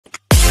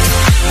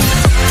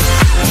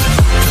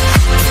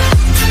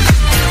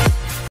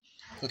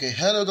Okay,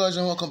 hello guys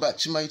and welcome back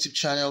to my YouTube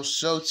channel.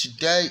 So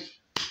today,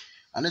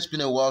 and it's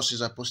been a while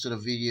since I posted a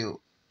video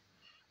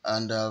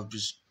and I've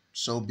just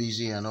so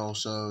busy, and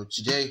also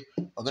today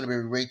we're going to be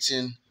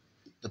rating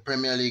the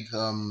Premier League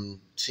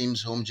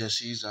teams' home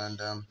jerseys, and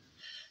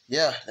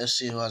yeah, let's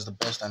see who has the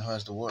best and who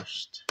has the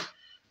worst.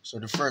 So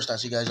the first,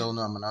 as you guys all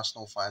know, I'm an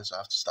Arsenal fan, so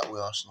I have to start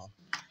with Arsenal.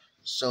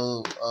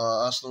 So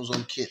Arsenal's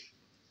home kit.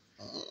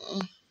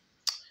 Mm,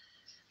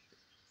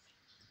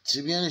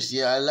 to be honest,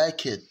 yeah, I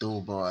like it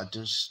though, but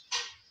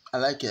I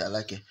like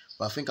it.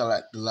 But I think I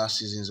like the last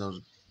season's was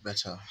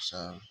better.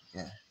 So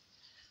yeah.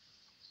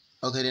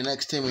 Okay, the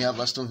next team we have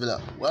Aston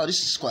Villa. Wow,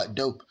 this is quite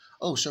dope.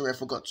 Oh, sorry, I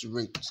forgot to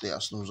rate the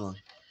Arsenal zone.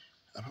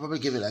 I'll probably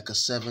give it like a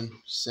 7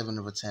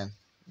 over 10.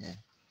 Yeah.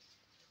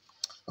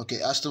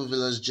 Okay, Aston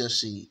Villa's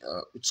jersey.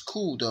 It's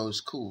cool though. It's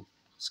cool,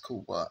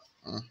 but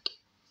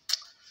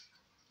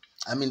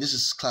I mean, this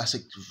is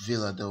classic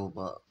Villa though,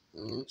 but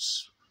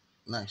it's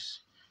nice.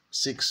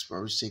 6,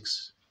 probably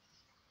 6.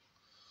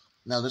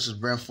 Now this is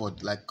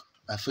Brentford. Like,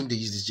 I think they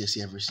use this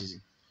jersey every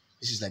season.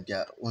 This is like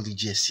their only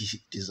jersey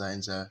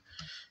designs.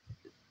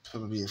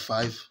 Probably a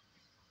 5.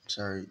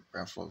 Sorry,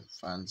 Brentford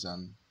fans.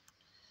 And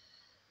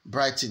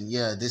Brighton,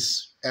 yeah,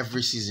 this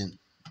every season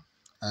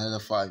another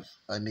 5.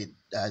 I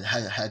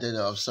don't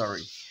know. I'm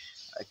sorry.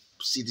 I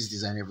see this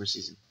design every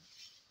season.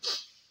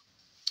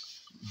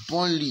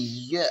 Burnley,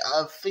 yeah,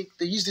 I think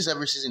they use this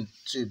every season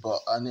too. But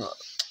I know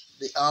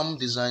the arm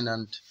design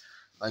and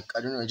like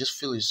I don't know. I just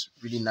feel it's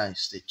really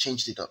nice. They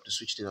changed it up. They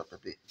switched it up a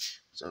bit,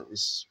 so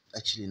it's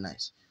actually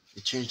nice.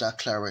 They changed that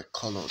claret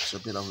color to a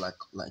bit of like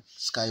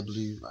sky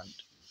blue, and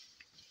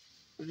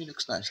it really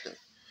looks nice there.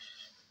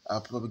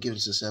 I'll probably give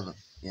it a 7.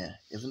 Yeah,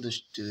 even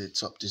the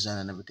top design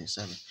and everything,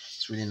 7.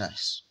 It's really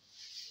nice.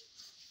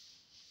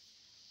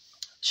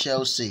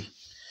 Chelsea,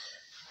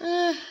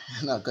 eh,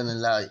 not gonna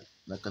lie,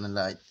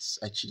 it's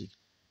actually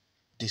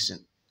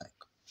decent.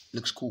 Like,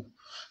 looks cool.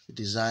 The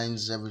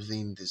designs,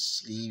 everything, the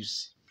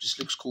sleeves, just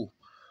looks cool.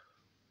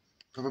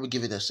 Probably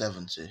give it a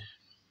 7 too.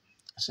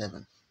 A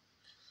 7.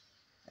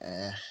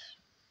 Eh,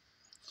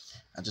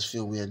 I just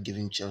feel weird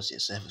giving Chelsea a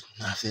 7.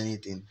 Not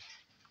anything.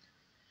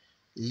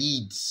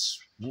 Leeds,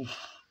 oof.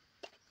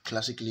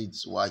 Classic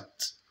Leeds,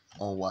 white,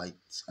 all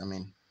white. I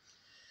mean,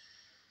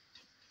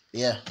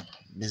 yeah,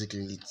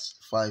 basically Leeds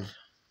 5.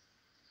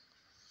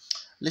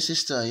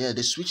 Leicester, yeah,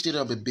 they switched it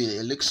up a bit.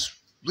 It looks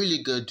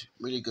really good,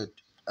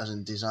 as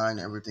in design,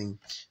 everything.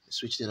 They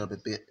switched it up a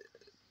bit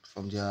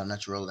from their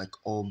natural, like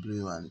all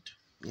blue, and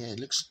yeah, it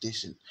looks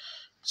decent.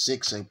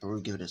 6, I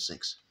probably give it a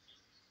 6.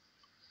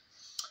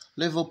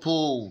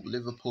 Liverpool,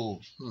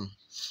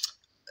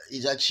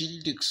 it actually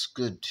looks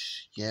good,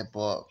 yeah,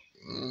 but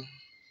mm,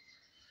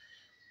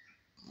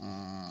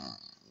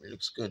 it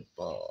looks good,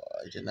 but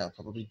I don't know.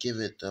 Probably give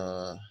it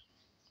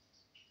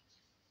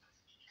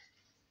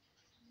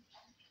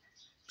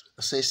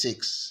say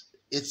 6.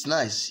 It's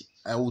nice.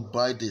 I would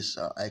buy this.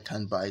 I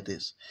can buy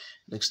this.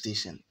 Looks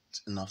decent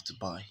enough to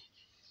buy.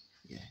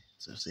 Yeah,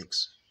 so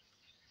 6.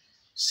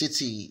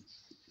 City.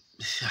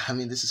 I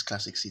mean, this is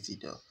classic City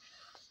though.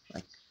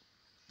 Like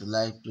the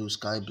light blue,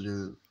 sky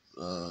blue,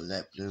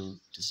 light blue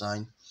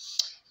design,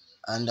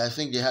 and I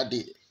think they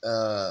added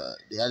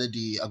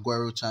the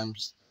Aguero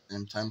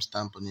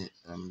timestamp on it.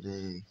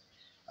 The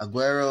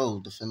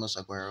Aguero, the famous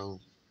Aguero,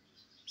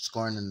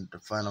 scoring in the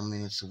final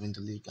minutes to win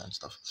the league and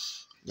stuff.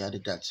 They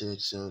added that to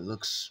it, so it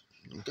looks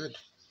good.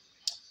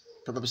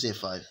 Probably say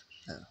 5,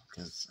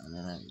 because I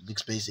mean it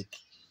looks basic.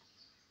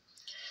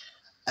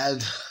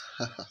 And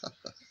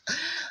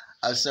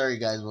I'm sorry,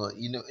 guys, but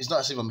you know it's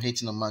not as if I'm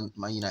hating on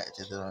Man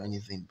United or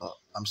anything, but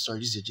I'm sorry,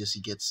 this is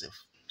just gets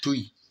safe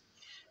 3.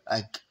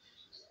 Like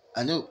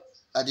I know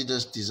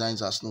Adidas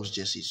designs Arsenal's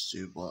jerseys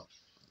too, but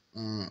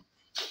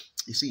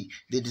you see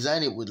they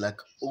design it with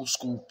like old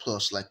school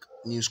plus like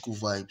new school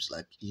vibes.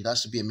 Like it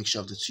has to be a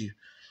mixture of the two.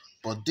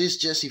 But this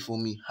jersey for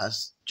me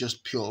has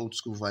just pure old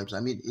school vibes.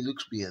 I mean, it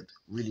looks weird,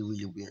 really,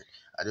 really weird.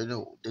 I don't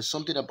know. There's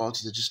something about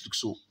it that just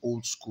looks so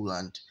old school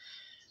and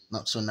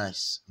not so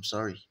nice. I'm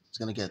sorry. It's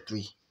gonna get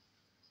 3.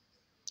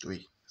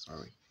 3.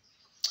 Sorry.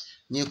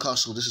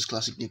 Newcastle. This is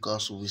classic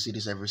Newcastle. We see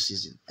this every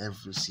season.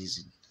 Every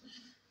season.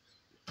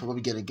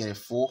 Probably get a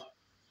 4.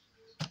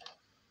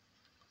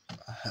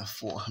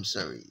 4. I'm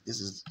sorry.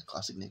 This is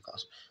classic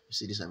Newcastle. We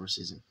see this every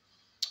season.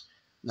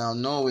 Now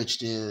Norwich,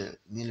 the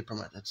newly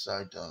promoted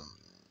side,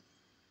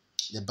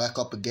 they're back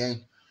up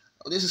again.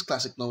 Oh, this is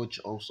classic Norwich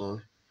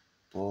also.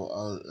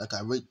 But like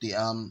I rate the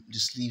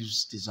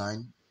sleeves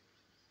design,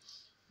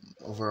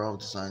 overall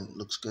design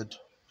looks good.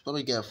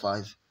 Probably get a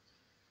 5.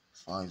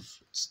 5,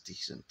 it's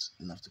decent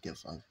enough to get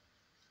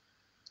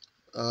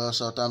 5.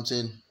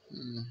 Southampton,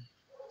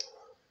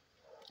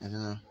 I don't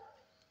know.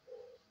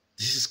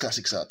 This is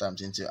classic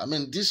Southampton too. I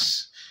mean,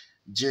 these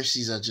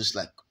jerseys are just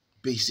like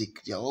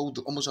basic. They're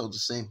almost all the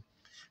same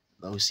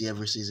that we see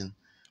every season.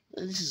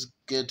 This is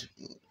good.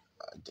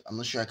 I'm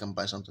not sure I can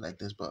buy something like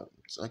this, but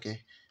it's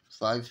okay.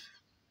 5.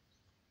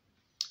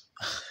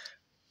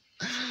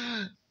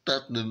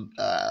 Tottenham.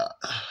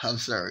 I'm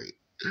sorry.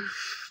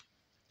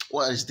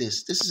 What is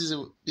this? This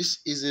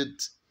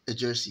isn't a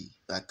jersey.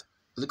 Like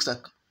it looks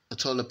like a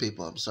toilet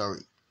paper. I'm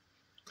sorry,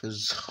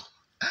 because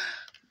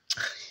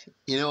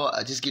you know what?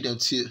 I just give them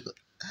two.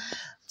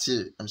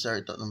 Two. I'm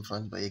sorry, Tottenham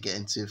fans, but you're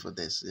getting two for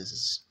this. This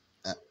is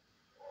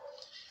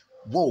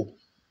whoa.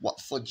 What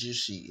for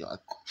jersey? Like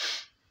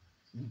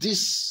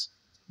this.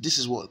 This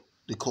is what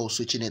they call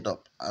switching it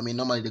up. I mean,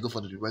 normally they go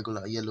for the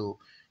regular yellow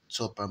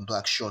top and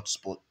black shorts,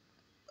 but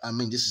I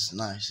mean, this is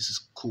nice. This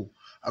is cool.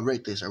 I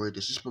rate this. I rate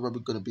this. This is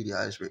probably gonna be the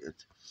highest rated.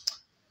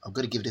 I'm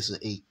gonna give this an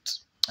 8.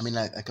 I mean,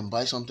 like I can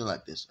buy something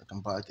like this. I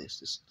can buy this.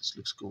 This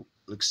looks cool.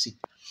 Looks sick.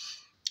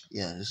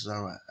 Yeah, this is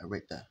alright. I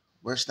rate that.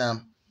 West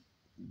Ham,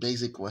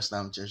 basic West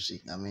Ham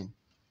jersey. I mean,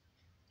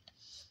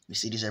 we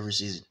see this every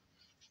season.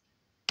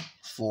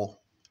 4.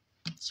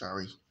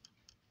 Sorry.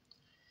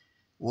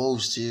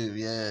 Wolves too.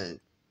 Yeah,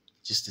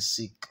 just a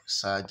sick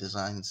side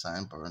design,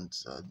 sign brand.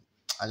 So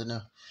I don't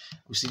know.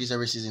 We see this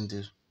every season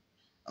too.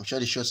 I'm sure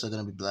the shirts are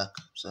gonna be black.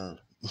 So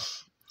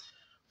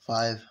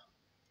 5.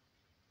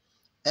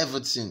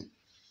 Everton.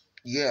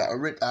 Yeah,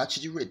 I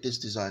actually read this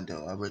design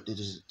though. I read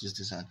this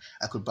design.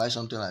 I could buy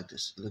something like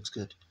this. It looks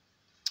good.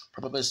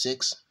 Probably a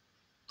 6.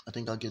 I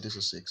think I'll give this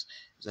a 6.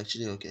 It's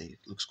actually okay. It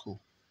looks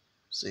cool.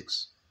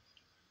 6.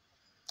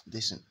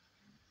 Decent.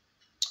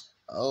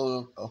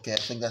 Oh, okay. I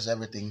think that's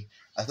everything.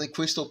 I think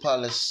Crystal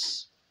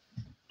Palace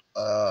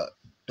uh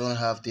don't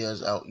have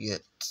theirs out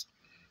yet.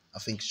 I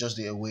think it's just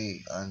the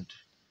away and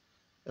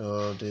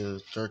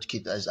the third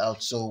kit that is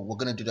out. So we're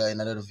gonna do that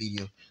in another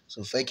video.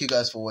 So thank you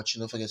guys for watching.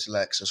 Don't forget to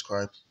like,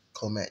 subscribe,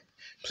 comment.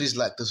 Please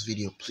like this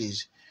video.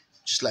 Please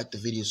just like the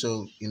video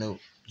so you know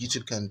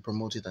YouTube can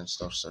promote it and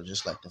stuff. So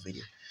just like the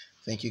video.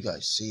 Thank you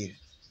guys. See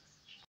you.